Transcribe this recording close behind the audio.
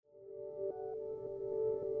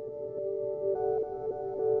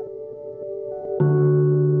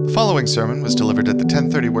The following sermon was delivered at the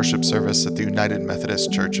 10:30 worship service at the United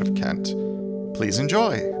Methodist Church of Kent. Please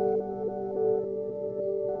enjoy.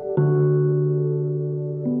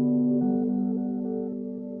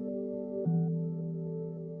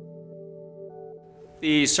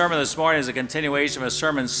 The sermon this morning is a continuation of a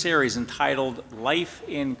sermon series entitled Life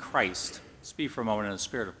in Christ. Let's be for a moment in a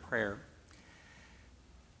spirit of prayer.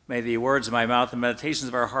 May the words of my mouth and meditations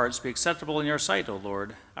of our hearts be acceptable in your sight, O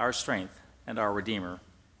Lord, our strength and our Redeemer.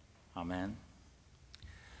 Amen.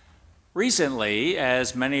 Recently,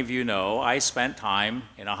 as many of you know, I spent time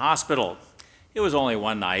in a hospital. It was only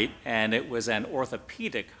one night, and it was an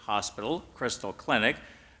orthopedic hospital, Crystal Clinic,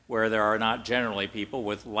 where there are not generally people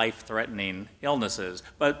with life-threatening illnesses.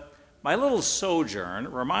 But my little sojourn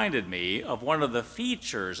reminded me of one of the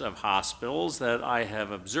features of hospitals that I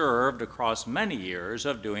have observed across many years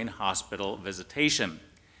of doing hospital visitation.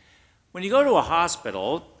 When you go to a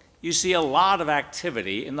hospital, you see a lot of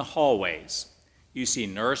activity in the hallways. You see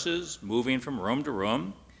nurses moving from room to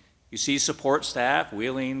room. You see support staff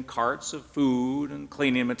wheeling carts of food and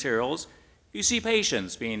cleaning materials. You see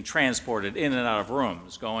patients being transported in and out of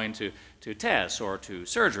rooms, going to tests or to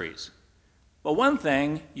surgeries. But one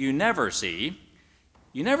thing you never see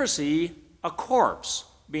a corpse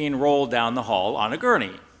being rolled down the hall on a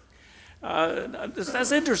gurney.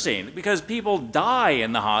 That's interesting because people die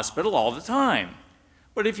in the hospital all the time.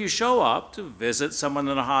 But if you show up to visit someone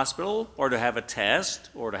in a hospital or to have a test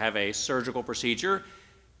or to have a surgical procedure,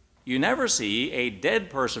 you never see a dead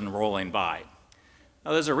person rolling by.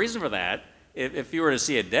 Now, there's a reason for that. If you were to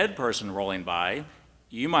see a dead person rolling by,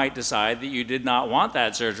 you might decide that you did not want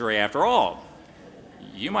that surgery after all.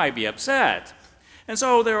 You might be upset. And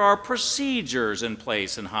so there are procedures in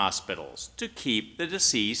place in hospitals to keep the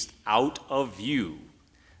deceased out of view.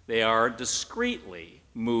 They are discreetly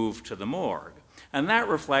moved to the morgue. And that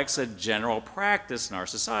reflects a general practice in our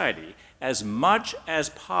society. As much as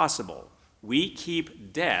possible, we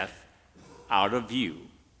keep death out of view.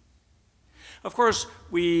 Of course,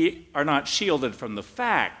 we are not shielded from the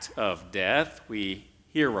fact of death. We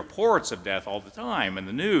hear reports of death all the time in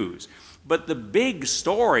the news. But the big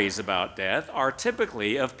stories about death are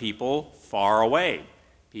typically of people far away,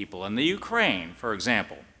 people in the Ukraine, for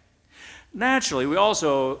example. Naturally, we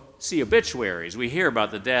also see obituaries. We hear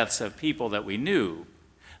about the deaths of people that we knew.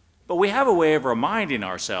 But we have a way of reminding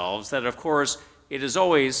ourselves that, of course, it is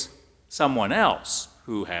always someone else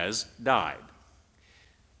who has died.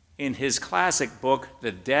 In his classic book,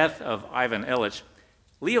 The Death of Ivan Ilyich,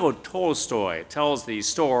 Leo Tolstoy tells the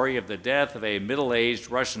story of the death of a middle-aged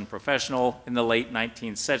Russian professional in the late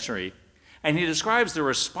 19th century, and he describes the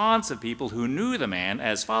response of people who knew the man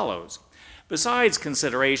as follows. Besides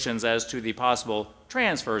considerations as to the possible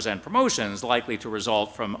transfers and promotions likely to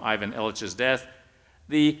result from Ivan Ilyич's death,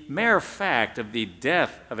 the mere fact of the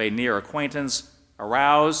death of a near acquaintance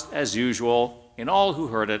aroused, as usual, in all who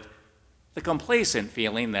heard it, the complacent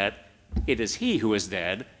feeling that it is he who is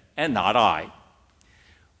dead and not I.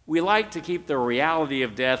 We like to keep the reality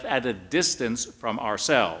of death at a distance from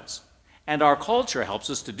ourselves, and our culture helps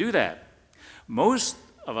us to do that. Most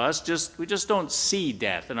of us just don't see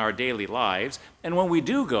death in our daily lives, and when we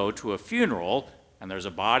do go to a funeral and there's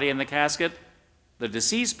a body in the casket, the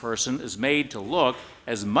deceased person is made to look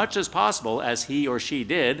as much as possible as he or she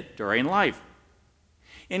did during life.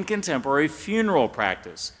 In contemporary funeral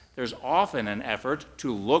practice, there's often an effort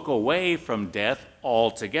to look away from death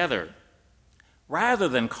altogether. Rather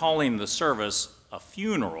than calling the service a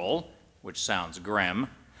funeral, which sounds grim,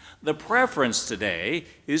 the preference today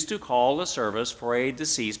is to call the service for a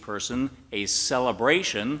deceased person a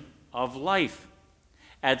celebration of life.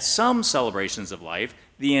 At some celebrations of life,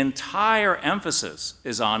 the entire emphasis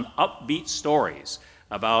is on upbeat stories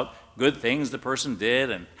about good things the person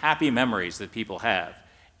did and happy memories that people have.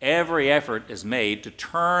 Every effort is made to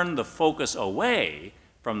turn the focus away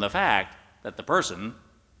from the fact that the person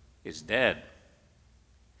is dead.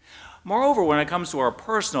 Moreover, when it comes to our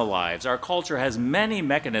personal lives, our culture has many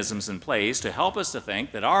mechanisms in place to help us to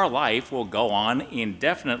think that our life will go on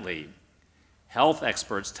indefinitely. Health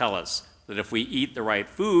experts tell us that if we eat the right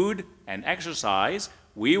food and exercise,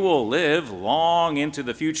 we will live long into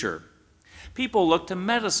the future. People look to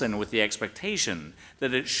medicine with the expectation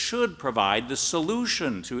that it should provide the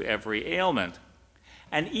solution to every ailment.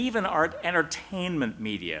 And even our entertainment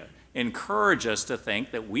media encourage us to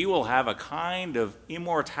think that we will have a kind of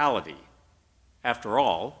immortality. After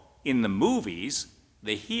all, in the movies,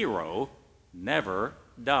 the hero never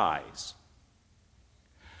dies.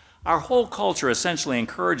 Our whole culture essentially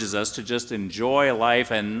encourages us to just enjoy life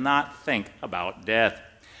and not think about death.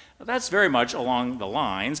 That's very much along the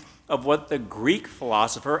lines of what the Greek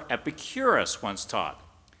philosopher Epicurus once taught.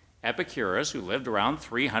 Epicurus, who lived around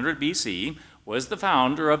 300 BC, was the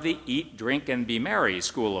founder of the Eat, Drink, and Be Merry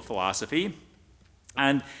school of philosophy.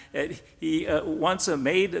 And he once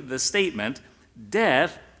made the statement,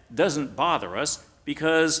 death doesn't bother us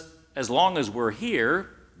because as long as we're here,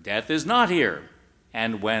 death is not here.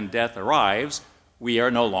 And when death arrives, we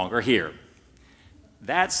are no longer here.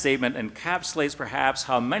 That statement encapsulates perhaps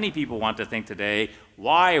how many people want to think today.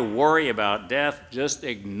 Why worry about death? Just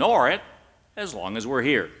ignore it as long as we're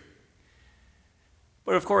here.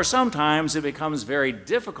 But of course, sometimes it becomes very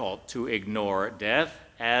difficult to ignore death,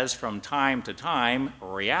 as from time to time,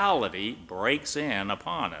 reality breaks in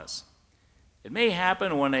upon us. It may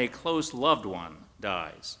happen when a close loved one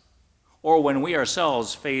dies, or when we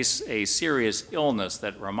ourselves face a serious illness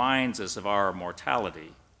that reminds us of our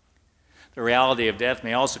mortality. The reality of death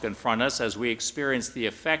may also confront us as we experience the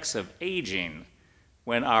effects of aging,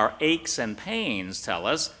 when our aches and pains tell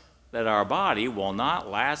us that our body will not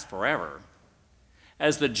last forever.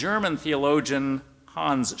 As the German theologian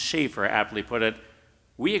Hans Schaeffer aptly put it,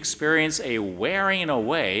 we experience a wearing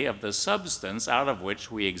away of the substance out of which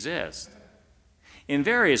we exist. In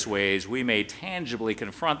various ways, we may tangibly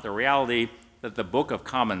confront the reality that the Book of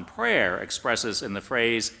Common Prayer expresses in the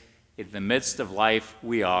phrase, "In the midst of life,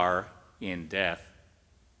 we are in death."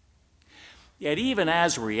 Yet even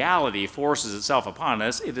as reality forces itself upon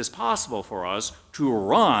us, it is possible for us to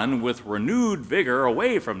run with renewed vigor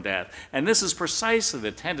away from death. And this is precisely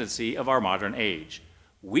the tendency of our modern age.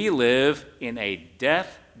 We live in a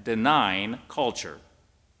death-denying culture.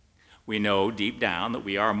 We know deep down that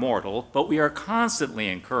we are mortal, but we are constantly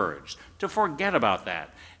encouraged to forget about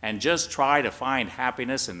that and just try to find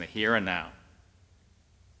happiness in the here and now.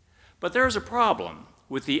 But there is a problem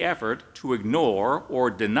with the effort to ignore or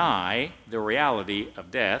deny the reality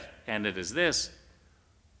of death, and it is this: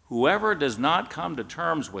 whoever does not come to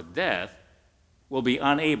terms with death will be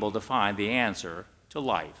unable to find the answer to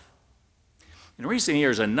life. In recent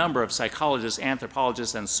years, a number of psychologists,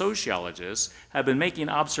 anthropologists, and sociologists have been making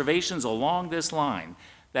observations along this line,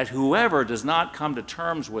 that whoever does not come to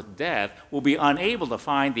terms with death will be unable to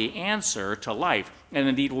find the answer to life, and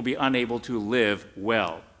indeed will be unable to live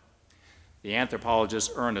well. The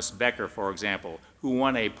anthropologist Ernest Becker, for example, who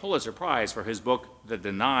won a Pulitzer Prize for his book, The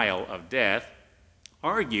Denial of Death,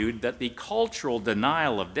 argued that the cultural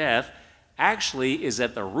denial of death actually is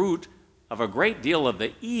at the root of a great deal of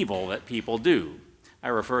the evil that people do. I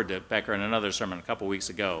referred to Becker in another sermon a couple weeks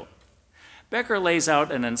ago. Becker lays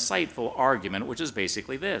out an insightful argument, which is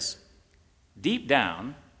basically this: deep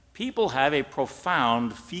down, people have a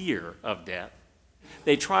profound fear of death.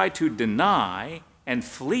 They try to deny and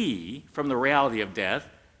flee from the reality of death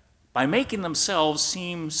by making themselves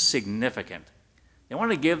seem significant. They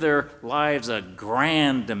want to give their lives a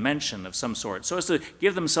grand dimension of some sort, so as to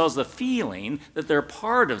give themselves the feeling that they're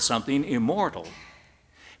part of something immortal.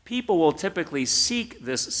 People will typically seek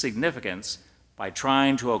this significance by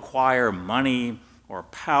trying to acquire money or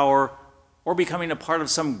power or becoming a part of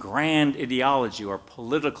some grand ideology or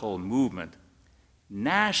political movement.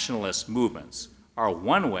 Nationalist movements are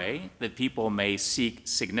one way that people may seek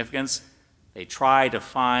significance. They try to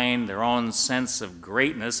find their own sense of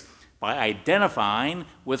greatness by identifying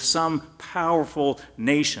with some powerful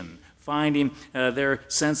nation, finding their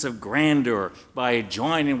sense of grandeur by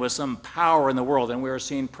joining with some power in the world. And we are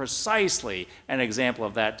seeing precisely an example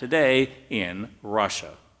of that today in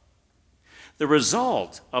Russia. The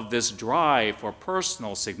result of this drive for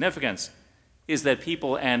personal significance is that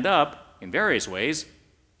people end up, in various ways,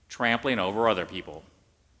 trampling over other people.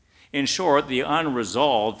 In short, the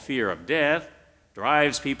unresolved fear of death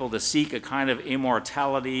drives people to seek a kind of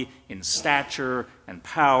immortality in stature and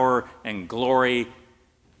power and glory,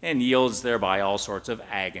 and yields thereby all sorts of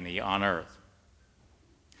agony on earth.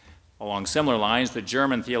 Along similar lines, the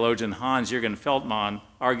German theologian Hans-Jürgen Feldmann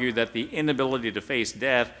argued that the inability to face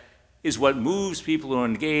death is what moves people to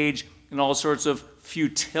engage in all sorts of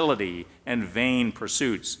futility and vain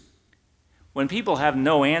pursuits. When people have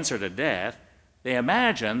no answer to death, they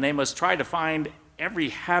imagine they must try to find every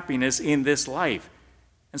happiness in this life.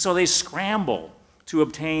 And so they scramble to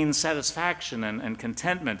obtain satisfaction and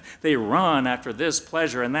contentment. They run after this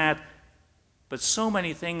pleasure and that. But so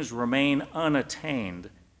many things remain unattained,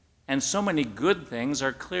 and so many good things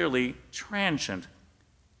are clearly transient.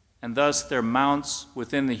 And thus there mounts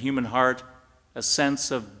within the human heart a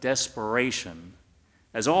sense of desperation,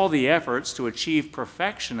 as all the efforts to achieve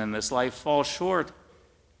perfection in this life fall short,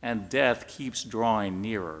 and death keeps drawing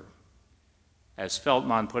nearer. As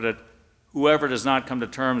Feldmann put it, whoever does not come to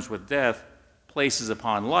terms with death places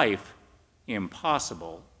upon life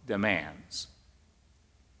impossible demands.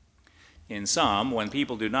 In some, when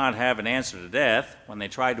people do not have an answer to death, when they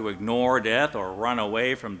try to ignore death or run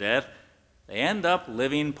away from death, they end up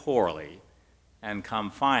living poorly and come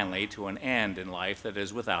finally to an end in life that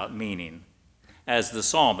is without meaning. As the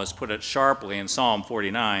psalmist put it sharply in Psalm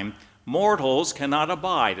 49, mortals cannot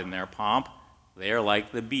abide in their pomp. They are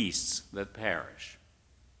like the beasts that perish.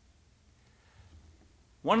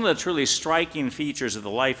 One of the truly striking features of the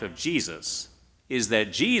life of Jesus is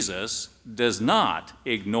that Jesus does not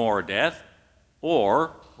ignore death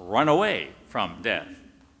or run away from death.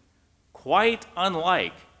 Quite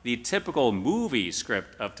unlike the typical movie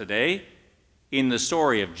script of today, in the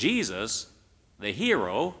story of Jesus, the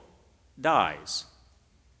hero dies.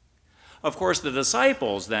 Of course, the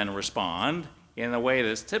disciples then respond in a way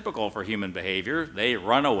that's typical for human behavior. They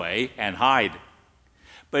run away and hide.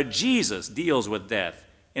 But Jesus deals with death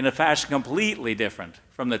in a fashion completely different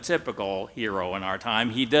from the typical hero in our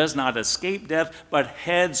time. He does not escape death, but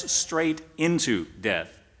heads straight into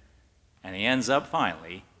death. And he ends up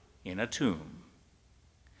finally in a tomb.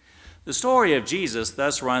 The story of Jesus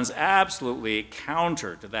thus runs absolutely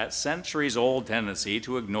counter to that centuries-old tendency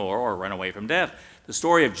to ignore or run away from death. The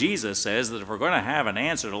story of Jesus says that if we're going to have an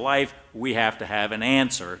answer to life, we have to have an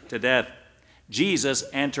answer to death. Jesus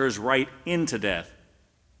enters right into death.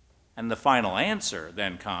 And the final answer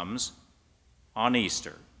then comes on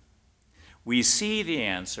Easter. We see the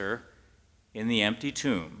answer in the empty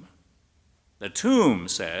tomb. The tomb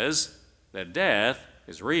says that death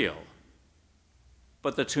is real,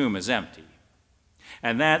 but the tomb is empty.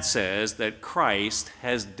 And that says that Christ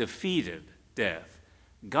has defeated death.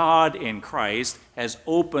 God in Christ has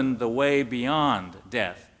opened the way beyond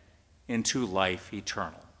death into life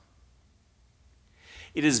eternal.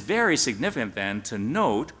 It is very significant then to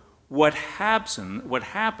note what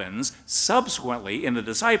happens subsequently in the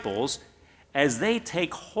disciples as they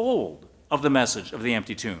take hold of the message of the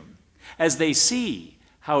empty tomb, as they see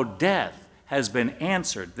how death has been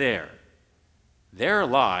answered there. Their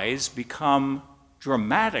lives become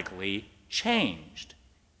dramatically changed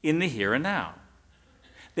in the here and now.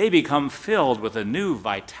 They become filled with a new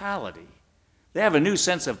vitality. They have a new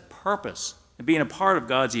sense of purpose and being a part of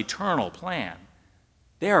God's eternal plan.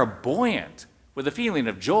 They are buoyant with a feeling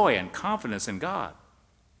of joy and confidence in God.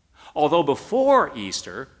 Although before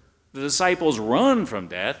Easter, the disciples run from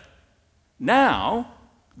death, now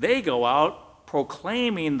they go out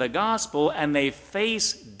proclaiming the gospel and they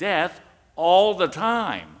face death all the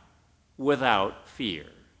time without fear.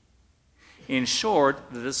 In short,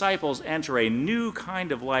 the disciples enter a new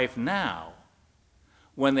kind of life now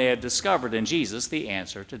when they have discovered in Jesus the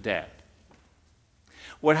answer to death.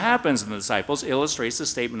 What happens in the disciples illustrates the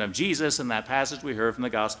statement of Jesus in that passage we heard from the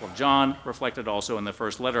Gospel of John, reflected also in the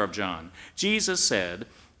first letter of John. Jesus said,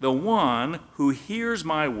 "The one who hears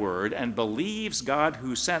my word and believes God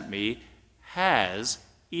who sent me has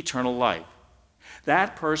eternal life.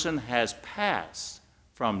 That person has passed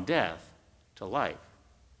from death to life."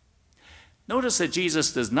 Notice that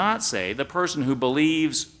Jesus does not say the person who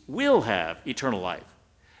believes will have eternal life,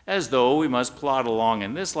 as though we must plod along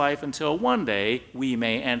in this life until one day we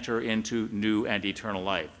may enter into new and eternal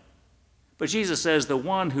life. But Jesus says the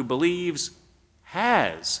one who believes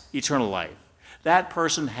has eternal life. That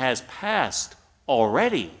person has passed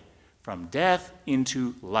already from death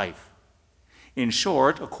into life. In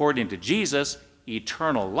short, according to Jesus,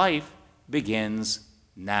 eternal life begins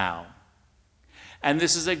now. And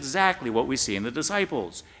this is exactly what we see in the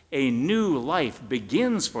disciples. A new life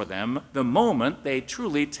begins for them the moment they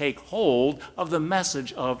truly take hold of the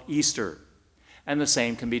message of Easter. And the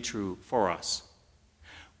same can be true for us.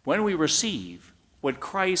 When we receive what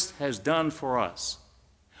Christ has done for us,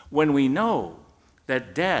 when we know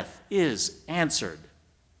that death is answered,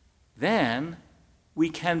 then we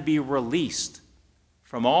can be released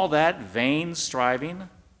from all that vain striving,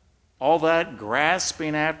 all that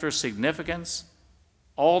grasping after significance,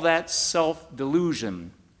 all that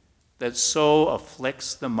self-delusion that so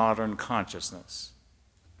afflicts the modern consciousness.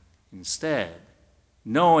 Instead,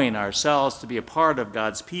 knowing ourselves to be a part of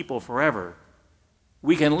God's people forever,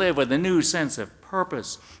 we can live with a new sense of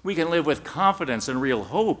purpose. We can live with confidence and real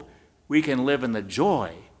hope. We can live in the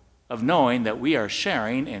joy of knowing that we are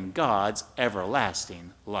sharing in God's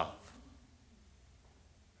everlasting love.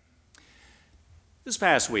 This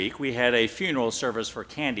past week, we had a funeral service for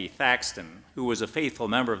Candy Thaxton, who was a faithful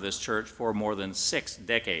member of this church for more than 6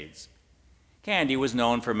 decades. Candy was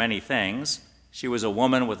known for many things. She was a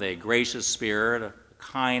woman with a gracious spirit, a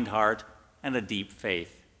kind heart, and a deep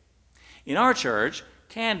faith. In our church,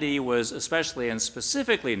 Candy was especially and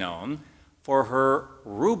specifically known for her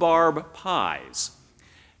rhubarb pies.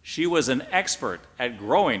 She was an expert at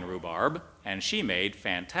growing rhubarb, and she made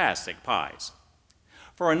fantastic pies.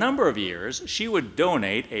 For a number of years, she would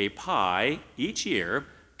donate a pie each year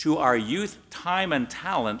to our Youth Time and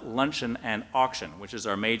Talent Luncheon and Auction, which is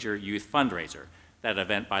our major youth fundraiser. That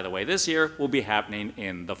event, by the way, this year will be happening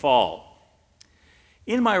in the fall.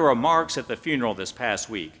 In my remarks at the funeral this past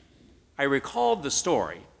week, I recalled the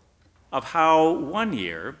story of how one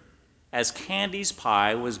year, as Candy's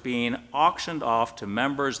pie was being auctioned off to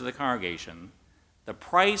members of the congregation, the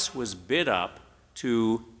price was bid up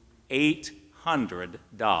to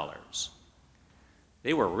 $800.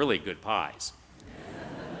 They were really good pies.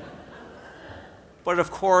 But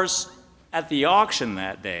of course, at the auction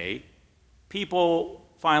that day, people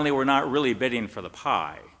finally were not really bidding for the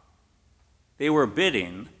pie. They were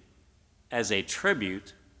bidding as a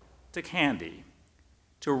tribute to Candy,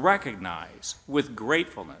 to recognize with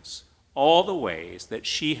gratefulness all the ways that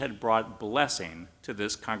she had brought blessing to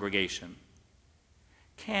this congregation.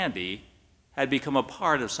 Candy had become a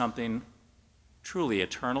part of something truly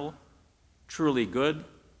eternal, truly good,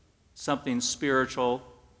 something spiritual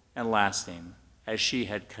and lasting, as she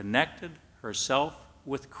had connected herself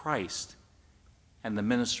with Christ and the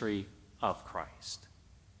ministry of Christ.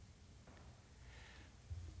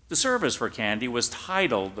 The service for Candy was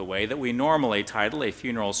titled the way that we normally title a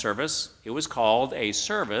funeral service. It was called a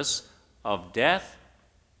service of death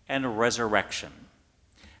and resurrection.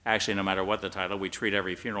 Actually, no matter what the title, we treat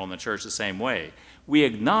every funeral in the church the same way. We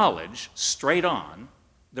acknowledge straight on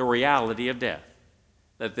the reality of death,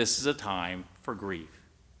 that this is a time for grief.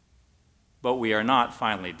 But we are not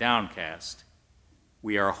finally downcast.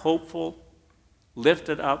 We are hopeful,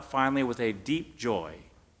 lifted up finally with a deep joy,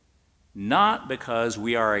 not because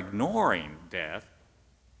we are ignoring death,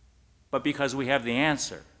 but because we have the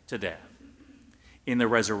answer to death in the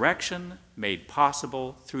resurrection made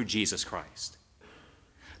possible through Jesus Christ.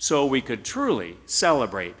 So we could truly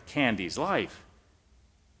celebrate Candy's life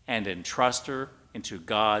and entrust her into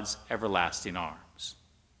God's everlasting arms.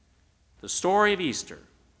 The story of Easter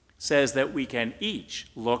says that we can each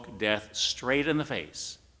look death straight in the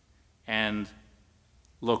face and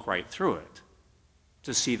look right through it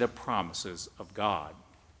to see the promises of God.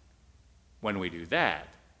 When we do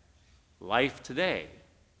that, life today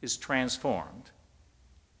is transformed,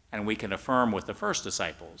 and we can affirm with the first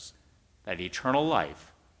disciples that eternal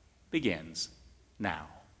life begins now.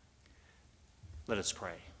 Let us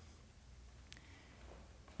pray.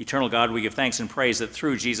 Eternal God, we give thanks and praise that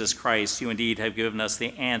through Jesus Christ, you indeed have given us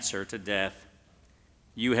the answer to death.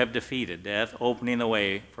 You have defeated death, opening the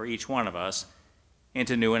way for each one of us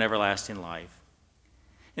into new and everlasting life.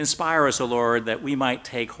 Inspire us, O Lord, that we might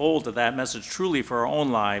take hold of that message truly for our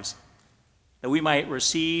own lives, that we might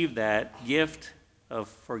receive that gift of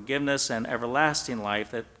forgiveness and everlasting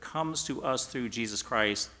life that comes to us through Jesus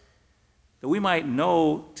Christ, that we might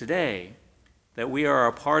know today that we are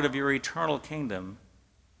a part of your eternal kingdom,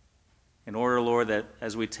 in order, Lord, that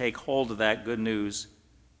as we take hold of that good news,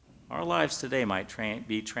 our lives today might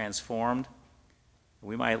be transformed.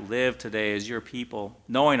 We might live today as your people,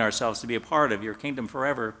 knowing ourselves to be a part of your kingdom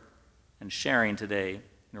forever, and sharing today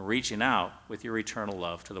and reaching out with your eternal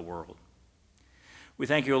love to the world. We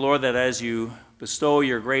thank you, Lord, that as you bestow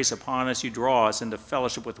your grace upon us, you draw us into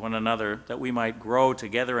fellowship with one another, that we might grow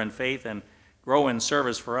together in faith and grow in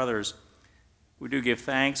service for others. We do give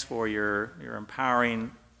thanks for your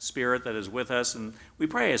empowering Spirit that is with us, and we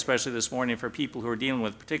pray especially this morning for people who are dealing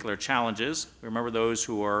with particular challenges. We remember those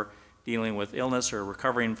who are dealing with illness or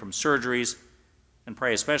recovering from surgeries, and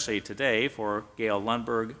pray especially today for Gail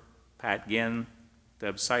Lundberg, Pat Ginn,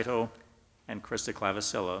 Deb Saito, and Krista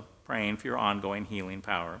Clavicilla, praying for your ongoing healing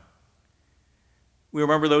power. We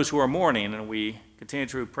remember those who are mourning, and we continue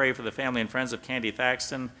to pray for the family and friends of Candy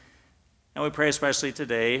Thaxton. And we pray especially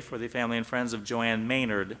today for the family and friends of Joanne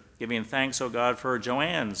Maynard, giving thanks, O God, for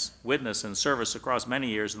Joanne's witness and service across many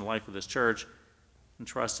years in the life of this church, and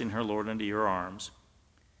trusting her, Lord, into your arms.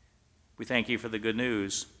 We thank you for the good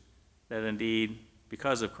news that indeed,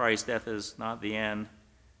 because of Christ, death is not the end,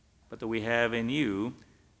 but that we have in you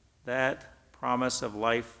that promise of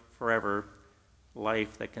life forever,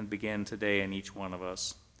 life that can begin today in each one of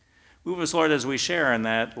us. Move us, Lord, as we share in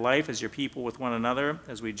that life as your people with one another,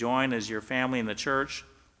 as we join as your family in the church.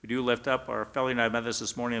 We do lift up our fellow United Methodists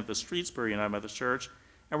this morning at the Streetsbury United Methodist Church,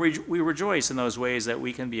 and we rejoice in those ways that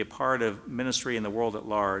we can be a part of ministry in the world at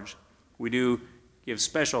large. We do give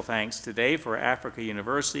special thanks today for Africa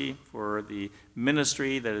University, for the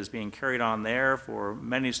ministry that is being carried on there for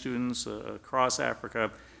many students across Africa.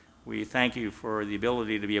 We thank you for the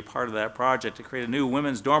ability to be a part of that project to create a new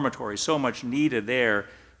women's dormitory, so much needed there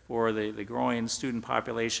for the growing student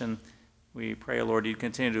population. We pray, Lord, you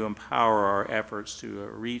continue to empower our efforts to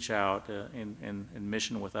reach out in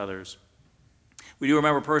mission with others. We do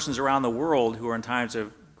remember persons around the world who are in times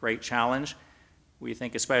of great challenge. We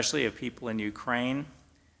think especially of people in Ukraine.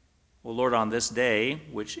 Well, Lord, on this day,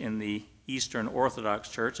 which in the Eastern Orthodox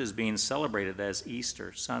Church is being celebrated as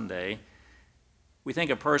Easter Sunday, we think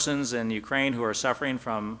of persons in Ukraine who are suffering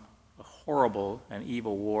from a horrible and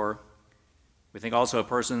evil war. We think also of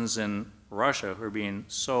persons in Russia who are being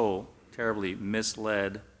so terribly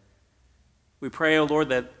misled. We pray, O Lord,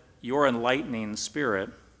 that your enlightening spirit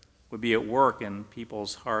would be at work in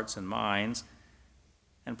people's hearts and minds,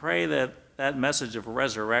 and pray that that message of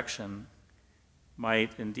resurrection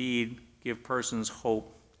might indeed give persons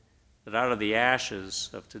hope that out of the ashes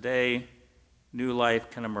of today, new life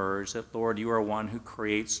can emerge, that, Lord, you are one who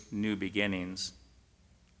creates new beginnings.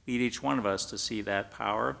 Lead each one of us to see that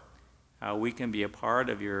power, how we can be a part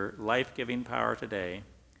of your life-giving power today.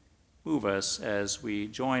 Move us as we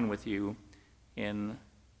join with you in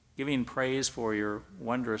giving praise for your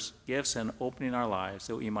wondrous gifts and opening our lives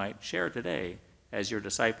so that we might share today as your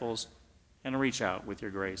disciples and reach out with your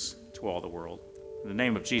grace to all the world. In the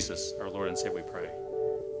name of Jesus, our Lord and Savior, we pray.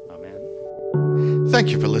 Amen. Thank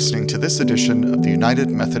you for listening to this edition of the United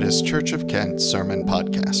Methodist Church of Kent Sermon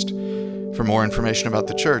Podcast. For more information about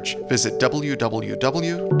the church, visit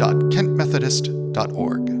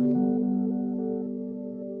www.kentmethodist.org.